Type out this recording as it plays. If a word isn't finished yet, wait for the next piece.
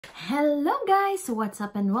Hello guys! What's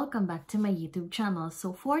up and welcome back to my YouTube channel.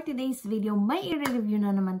 So for today's video, may i-review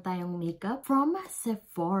na naman tayong makeup from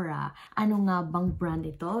Sephora. Ano nga bang brand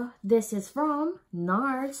ito? This is from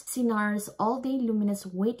Nars. Si Nars All Day Luminous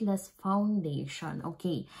Weightless Foundation.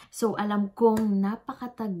 Okay, so alam kong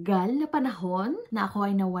napakatagal na panahon na ako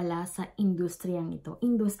ay nawala sa industriyang ito.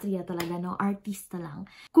 Industriya talaga, no? Artista lang.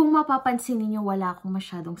 Kung mapapansin niyo, wala akong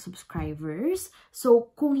masyadong subscribers.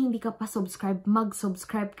 So kung hindi ka pa subscribe,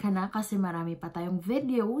 mag-subscribe ka na kasi marami pa tayong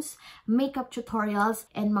videos, makeup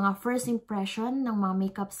tutorials, and mga first impression ng mga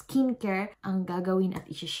makeup skincare ang gagawin at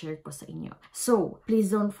i-share ko sa inyo. So,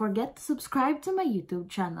 please don't forget to subscribe to my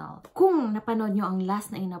YouTube channel. Kung napanood nyo ang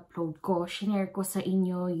last na in-upload ko, share ko sa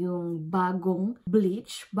inyo yung bagong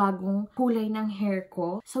bleach, bagong kulay ng hair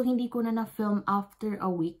ko. So, hindi ko na na-film after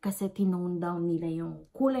a week kasi tinone down nila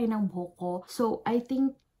yung kulay ng buhok ko. So, I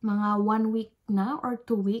think mga 1 week na or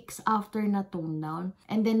 2 weeks after na tone down.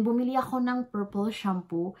 And then, bumili ako ng purple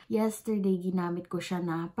shampoo. Yesterday, ginamit ko siya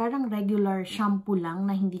na parang regular shampoo lang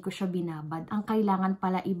na hindi ko siya binabad. Ang kailangan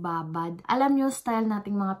pala ibabad. Alam nyo, style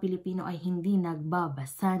nating mga Pilipino ay hindi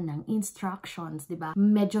nagbabasa ng instructions, diba?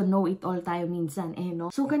 Medyo know-it-all tayo minsan, no?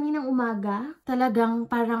 So, kaninang umaga, talagang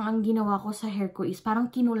parang ang ginawa ko sa hair ko is parang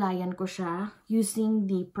kinulayan ko siya using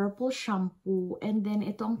the purple shampoo. And then,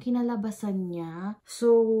 ito ang kinalabasan niya.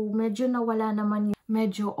 So, medyo nawala naman yung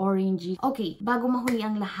medyo orangey. Okay, bago mahuli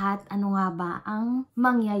ang lahat, ano nga ba ang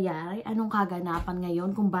mangyayari? Anong kaganapan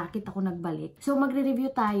ngayon kung bakit ako nagbalik? So,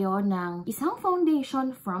 magre-review tayo ng isang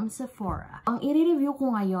foundation from Sephora. Ang i-review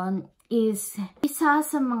ko ngayon is isa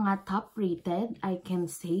sa mga top-rated, I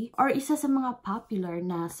can say, or isa sa mga popular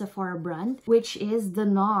na Sephora brand, which is the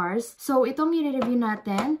Nars. So, itong i-review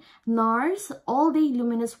natin, Nars All Day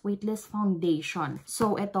Luminous Weightless Foundation.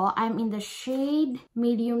 So, ito, I'm in the shade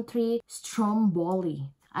Medium 3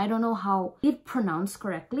 Stromboli. I don't know how it pronounced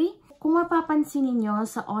correctly. Kung mapapansin niyo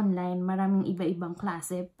sa online, maraming iba-ibang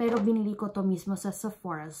klase, pero binili ko to mismo sa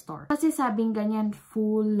Sephora store. Kasi sabing ganyan,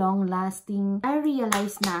 full, long-lasting. I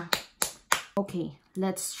realized na, okay,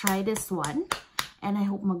 let's try this one. And I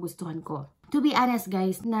hope magustuhan ko. To be honest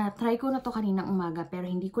guys, na-try ko na to kaninang umaga pero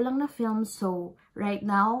hindi ko lang na-film. So, right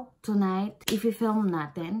now, tonight, i-film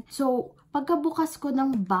natin. So, pagkabukas ko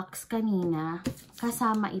ng box kanina,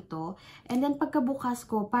 kasama ito. And then, pagkabukas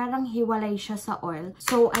ko, parang hiwalay siya sa oil.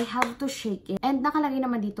 So, I have to shake it. And nakalagay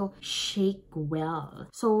naman dito, shake well.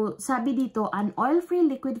 So, sabi dito, an oil-free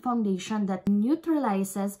liquid foundation that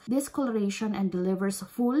neutralizes discoloration and delivers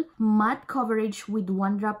full matte coverage with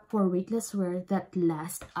 1 drop for weightless wear that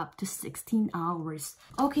lasts up to 16 hours.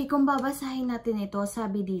 Okay, kung babasahin natin ito,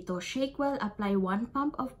 sabi dito, shake well, apply 1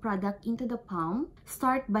 pump of product into the palm.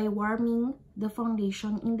 Start by warming the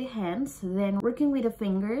foundation in the hands, then working with the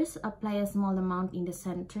fingers, apply a small amount in the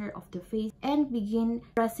center of the face, and begin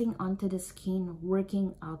pressing onto the skin,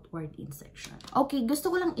 working outward in section. Okay,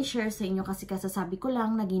 gusto ko lang i-share sa inyo kasi kasasabi ko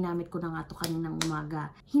lang na ginamit ko na nga to kaninang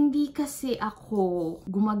umaga. Hindi kasi ako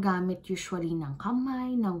gumagamit usually ng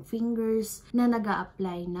kamay, ng fingers, na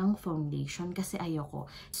nag-a-apply ng foundation kasi ayoko.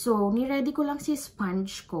 So, niready ko lang si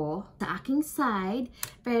sponge ko sa aking side,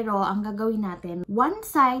 pero ang gagawin natin, one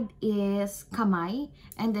side is kamay,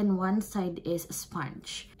 and then one side is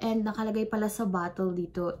sponge. And nakalagay pala sa bottle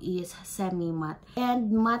dito is semi-matte. And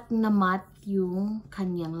matte na matte yung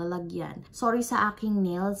kanyang lalagyan. Sorry sa aking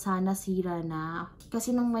nail, sana sira na.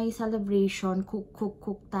 Kasi nung may celebration,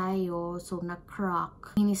 cook tayo. So,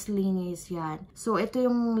 na-crack. Linis-linis yan. So, ito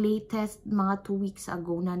yung latest mga 2 weeks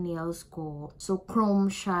ago na nails ko. So, chrome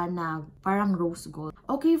siya na parang rose gold.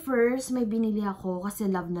 Okay, first, may binili ako kasi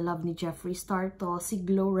love na love ni Jeffree Star to. Si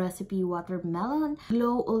Glow Recipe Watermelon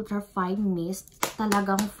Glow Ultra Fine Mist.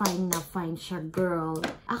 Talagang fine na fine siya, girl.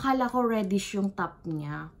 Akala ko reddish yung top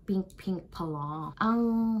niya. Pink pa lang. Ang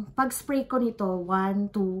pag-spray ko nito,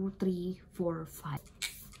 1, 2, 3, 4, 5.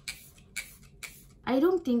 I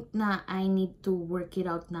don't think na I need to work it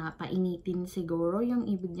out na painitin siguro yung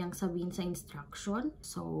ibig niyang sabihin sa instruction.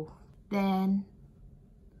 So,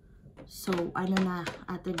 ano na,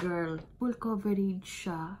 ate girl, full coverage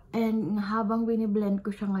siya. And habang biniblend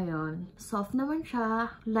ko siya ngayon, soft naman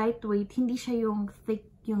siya, lightweight, hindi siya yung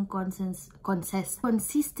thick yung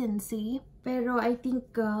consistency. Pero I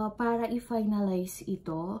think para i-finalize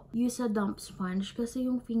ito, use a damp sponge kasi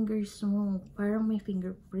yung fingers mo parang may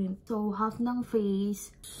fingerprint. So, half ng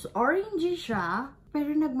face, orangey siya,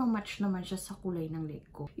 pero nagmamatch naman siya sa kulay ng leg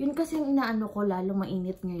ko. Yun kasi yung inaano ko, lalo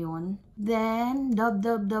mainit ngayon. Then, dab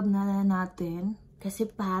na natin. Kasi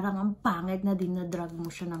parang ang pangit na din na drag mo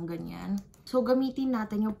siya ng ganyan. So, gamitin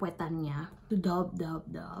natin yung puwetan niya. Dab.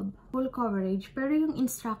 Full coverage. Pero yung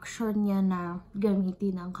instruction niya na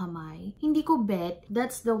gamitin ang kamay, hindi ko bet.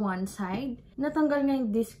 That's the one side. Natanggal nga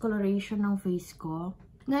yung discoloration ng face ko.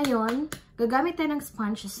 Ngayon, gagamit tayo ng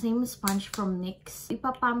sponge. Same sponge from NYX.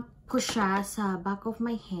 Ipapump ko siya sa back of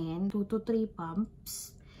my hand. 2 to 3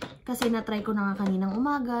 pumps. Kasi na-try ko na nga kaninang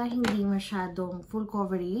umaga, hindi masyadong full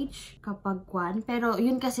coverage kapag kwan. Pero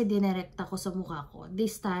yun kasi dinirekta ko sa mukha ko.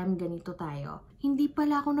 This time, ganito tayo. Hindi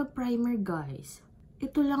pala ako nag-primer, guys.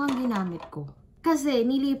 Ito lang ang ginamit ko. Kasi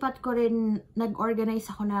nilipat ko rin, nag-organize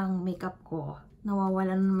ako ng makeup ko.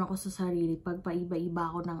 Nawawala naman ako sa sarili pag paiba-iba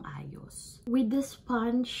ako ng ayos. With the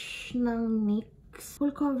sponge ng NYX, full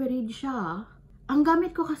coverage siya. Ang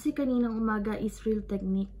gamit ko kasi kaninang umaga is Real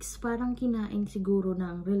Techniques. Parang kinain siguro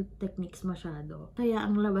ng Real Techniques masyado. Kaya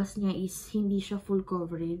ang labas niya is hindi siya full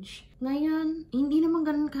coverage. Ngayon, hindi naman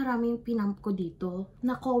ganun karami yung pinump ko dito.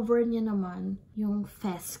 Na-cover niya naman yung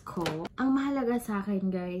face ko. Ang mahalaga sa akin,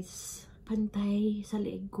 guys, pantay sa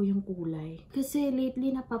leeg ko yung kulay. Kasi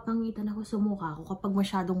lately napapangitan ako sa mukha ko kapag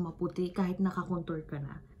masyadong maputi kahit nakakontour ka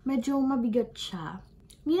na. Medyo mabigat siya.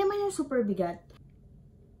 Hindi naman yung super bigat.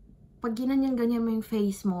 Pag ganyan mo yung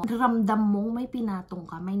face mo, ramdam mo may pinatong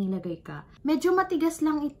ka, may nilagay ka. Medyo matigas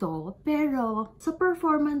lang ito, pero sa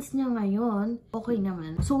performance niya ngayon, okay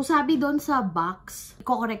naman. So, sabi doon sa box,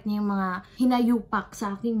 i-correct niya yung mga hinayupak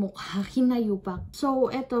sa aking mukha. Hinayupak. So,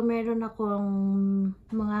 eto, meron akong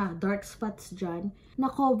mga dark spots dyan.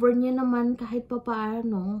 Na-cover niya naman kahit pa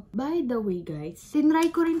paano. By the way, guys, tinry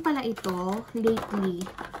ko rin pala ito lately.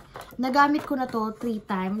 Nagamit ko na to 3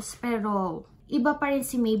 times, pero iba pa rin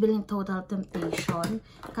si Maybelline Total Temptation.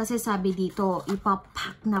 Kasi sabi dito,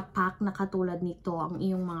 ipapak na katulad nito ang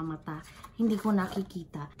iyong mga mata. Hindi ko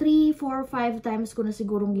nakikita. 3, 4, 5 times ko na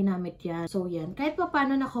sigurong ginamit yan. So, yan. Kahit pa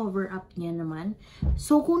paano na-cover up niya naman.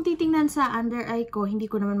 So, kung titingnan sa under eye ko, hindi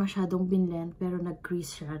ko naman masyadong binlend. Pero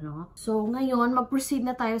nag-crease siya, no? So, ngayon, mag-proceed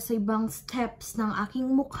na tayo sa ibang steps ng aking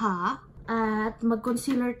mukha. At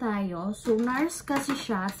mag-concealer tayo. So, Nars kasi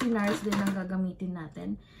siya. Si Nars din ang gagamitin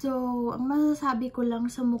natin. So, ang masasabi ko lang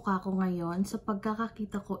sa mukha ko ngayon, sa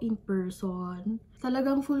pagkakakita ko in person,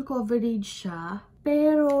 talagang full coverage siya.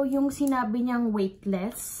 Pero, yung sinabi niyang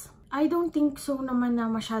weightless, I don't think so naman na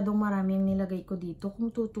masyadong marami ang nilagay ko dito. Kung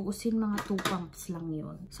tutuusin, mga 2 pumps lang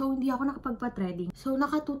yun. So, hindi ako nakapagpa-threading. So,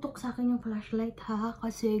 nakatutok sa akin yung flashlight ha.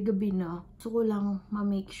 Kasi gabi na. Gusto ko lang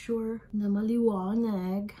ma-make sure na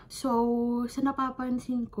maliwanag. So, sa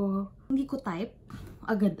napapansin ko, hindi ko type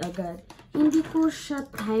agad-agad. Hindi ko siya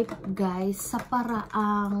type, guys, sa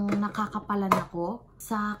paraang nakakapalan ako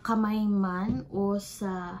sa kamay man o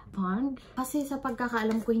sa hand. Kasi sa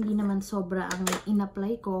pagkakaalam ko, hindi naman sobra ang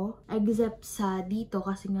in-apply ko. Except sa dito,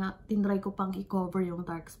 kasi nga, tinry ko pang i-cover yung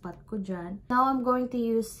dark spot ko dyan. Now, I'm going to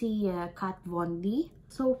use si Kat Von D.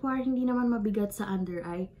 So far, hindi naman mabigat sa under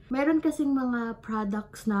eye. Meron kasing mga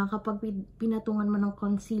products na kapag pinatungan mo ng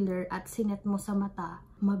concealer at sinet mo sa mata,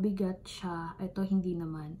 mabigat siya. Ito, hindi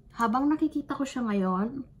naman. Habang nakikita ko siya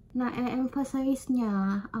ngayon, na-emphasize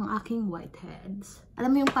niya ang aking whiteheads.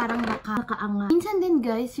 Alam mo yung parang nakaangat. Minsan din,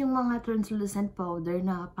 guys, yung mga translucent powder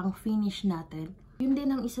na pang-finish natin, yun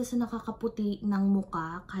din ang isa sa nakakaputi ng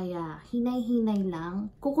muka, kaya hinay-hinay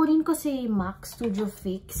lang. Kukunin ko si MAC Studio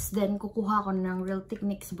Fix, then kukuha ko ng Real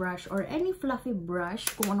Techniques brush or any fluffy brush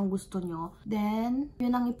kung anong gusto nyo. Then,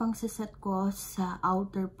 yun ang ipang-set ko sa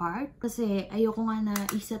outer part. Kasi ayoko nga na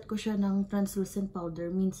iset ko siya ng translucent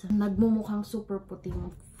powder. Minsan, nagmumukhang super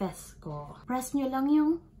puting face ko. Press nyo lang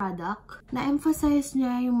yung product. Na-emphasize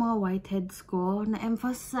niya yung mga whiteheads ko.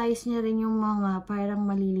 Na-emphasize niya rin yung mga parang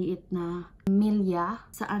maliliit na milya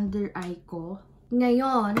sa under eye ko.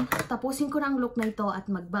 Ngayon, tapusin ko na ang look na ito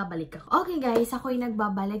at magbabalik ako. Okay guys, ako'y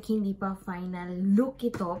nagbabalik. Hindi pa final look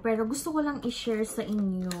ito. Pero gusto ko lang i-share sa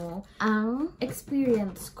inyo ang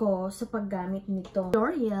experience ko sa paggamit nito.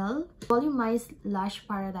 L'Oreal Voluminous Lash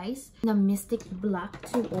Paradise na Mystic Black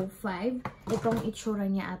 205. Itong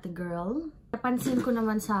itsura niya, ate girl. Napansin ko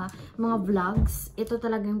naman sa mga vlogs, ito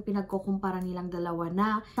talaga yung pinagkukumpara nilang dalawa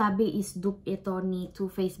na sabi is dupe ito ni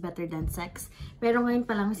Too Faced Better Than Sex. Pero ngayon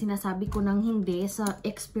pa lang sinasabi ko nang hindi sa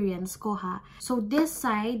experience ko ha. So this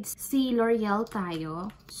side, si L'Oreal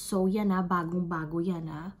tayo. So yan ha, bagong-bago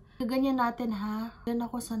yan ha. Ganyan natin ha. Yan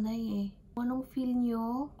ako sanay eh. Kung anong feel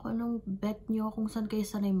nyo, kung anong bet nyo, kung saan kayo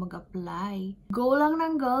sanay mag-apply. Go lang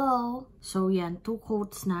ng go! So yan, 2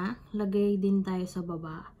 coats na. Lagay din tayo sa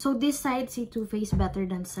baba. So this side, si Too Faced Better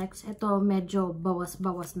Than Sex. Ito medyo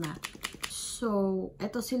bawas-bawas na. So,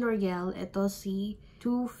 ito si L'Oreal, ito si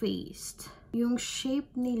Too Faced. Yung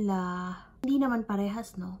shape nila, hindi naman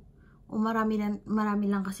parehas, no? O marami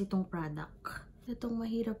lang kasi itong product. Itong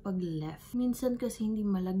mahirap pag left. Minsan kasi hindi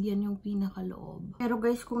malagyan yung pinakaloob. Pero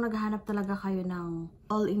guys, kung naghahanap talaga kayo ng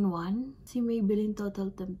all-in-one, si Maybelline Total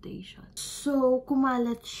Temptation. So,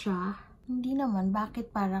 kumalat siya. Hindi naman. Bakit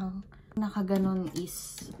parang nakaganon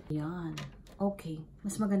is... Yan. Okay.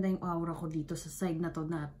 Mas maganda yung aura ko dito sa side na to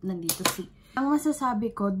na nandito si... Ang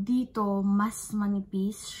masasabi ko, dito mas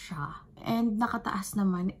manipis siya. And nakataas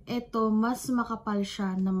naman. Ito, mas makapal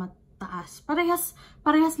siya na taas.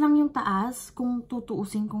 Parehas lang yung taas kung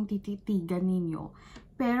tutuusin, kung tititigan ninyo.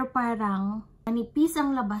 Pero parang manipis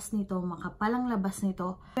ang labas nito, makapal ang labas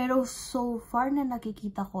nito. Pero so far na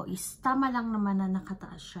nakikita ko is tama lang naman na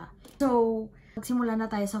nakataas siya. So, magsimula na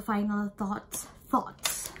tayo sa final thoughts.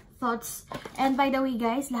 And by the way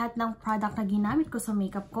guys, lahat ng product na ginamit ko sa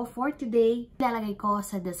makeup ko for today, ilalagay ko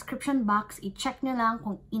sa description box. I-check nyo lang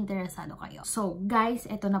kung interesado kayo. So guys,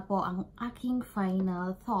 ito na po ang aking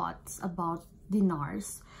final thoughts about the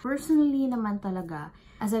Nars. Personally naman talaga,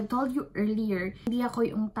 as I've told you earlier, hindi ako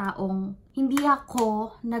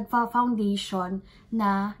nagpa-foundation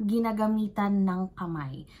na ginagamitan ng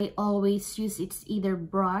kamay. I always use it's either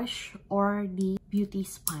brush or the beauty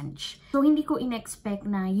sponge. So, hindi ko in-expect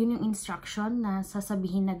na yun yung instruction na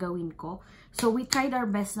sasabihin na gawin ko. So, we tried our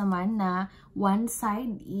best naman na one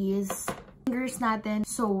side is fingers natin.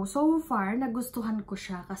 So far, nagustuhan ko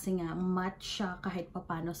siya kasi nga match siya kahit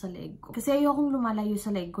papano sa leg ko. Kasi ayokong lumalayo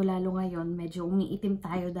sa leg ko, lalo ngayon, medyo umiitim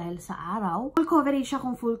tayo dahil sa araw. Full coverage siya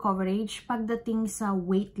kung full coverage. Pagdating sa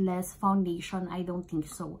weightless foundation, I don't think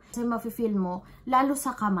so. Kasi mafe-feel mo, lalo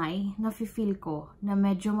sa kamay, nafe-feel ko na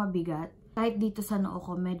medyo mabigat. Kahit dito sa noo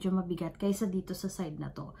ko, medyo mabigat kaysa dito sa side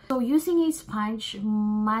na to. So, using a sponge,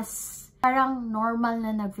 mas parang normal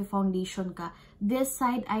na nagfi-foundation ka. This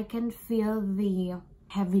side, I can feel the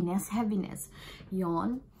heaviness.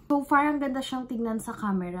 Yon. So far, ang ganda siyang tignan sa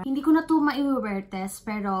camera. Hindi ko na ito ma-wear test,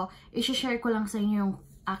 pero i-share ko lang sa inyo yung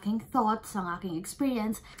aking thoughts, ang aking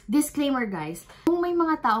experience. Disclaimer guys, kung may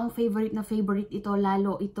mga taong favorite ito,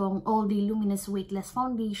 lalo itong All Day Luminous Weightless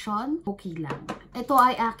Foundation, okay lang. Ito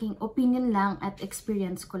ay aking opinion lang at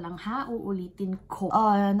experience ko lang ha, uulitin ko.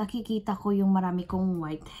 Nakikita ko yung marami kong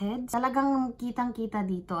whiteheads. Talagang kitang-kita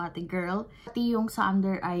dito ate girl. Pati yung sa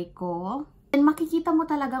under eye ko. And makikita mo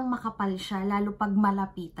talagang makapal siya, lalo pag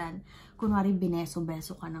malapitan. Kunwari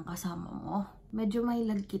bineso-beso ka ng kasama mo. Medyo may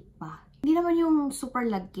lagkit pa. Hindi naman yung super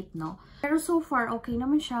lagkit, no? Pero so far, okay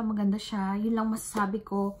naman siya, maganda siya. Yun lang masasabi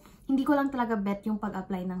ko. Hindi ko lang talaga bet yung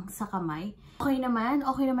pag-apply ng sa kamay. Okay naman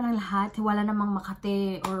ang lahat. Wala namang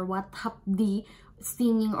makate or what hapdi,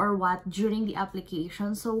 stinging or what during the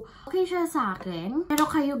application. So, okay siya sa akin. Pero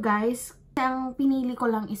kayo guys, ang pinili ko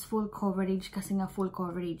lang is full coverage kasi nga full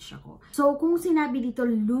coverage ako. So, kung sinabi dito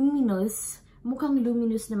luminous, mukhang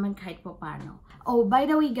luminous naman kahit pa paano. Oh, by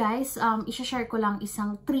the way guys, isa-share ko lang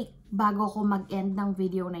isang trick bago ko mag-end ng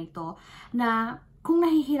video na ito, na kung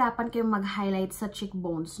nahihirapan kayong mag-highlight sa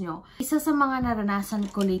cheekbones nyo, isa sa mga naranasan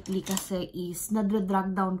ko lately kasi is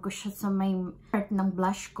nadra-drag down ko siya sa may part ng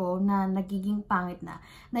blush ko na nagiging pangit na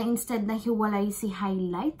instead na hiwalay si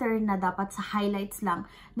highlighter na dapat sa highlights lang,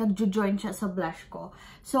 nagjo-join siya sa blush ko.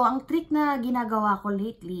 So, ang trick na ginagawa ko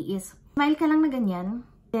lately is, smile ka lang na ganyan,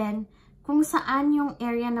 then, kung saan yung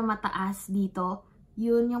area na mataas dito,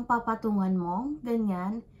 yun yung papatungan mo,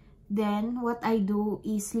 ganyan. Then, what I do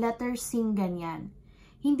is letter sing ganyan.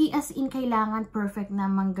 Hindi as in kailangan perfect na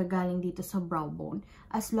manggagaling dito sa brow bone.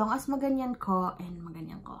 As long as maganyan ko and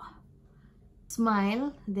maganyan ko.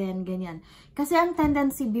 Smile, then ganyan. Kasi ang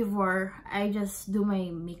tendency before, I just do my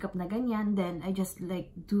makeup na ganyan, then I just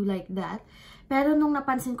do like that. Pero nung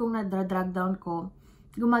napansin kong na-drag down ko,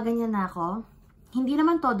 gumaganyan na ako. Hindi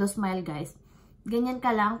naman todo smile guys. Ganyan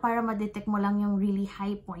ka lang para ma-detect mo lang yung really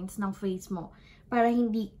high points ng face mo. Para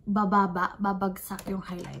hindi babagsak yung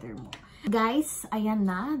highlighter mo. Guys, ayan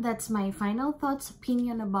na. That's my final thoughts,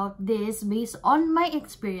 opinion about this based on my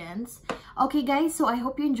experience. Okay guys, so I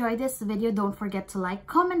hope you enjoyed this video. Don't forget to like,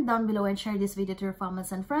 comment down below, and share this video to your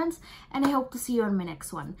families and friends. And I hope to see you on my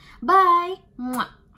next one. Bye! Mwah!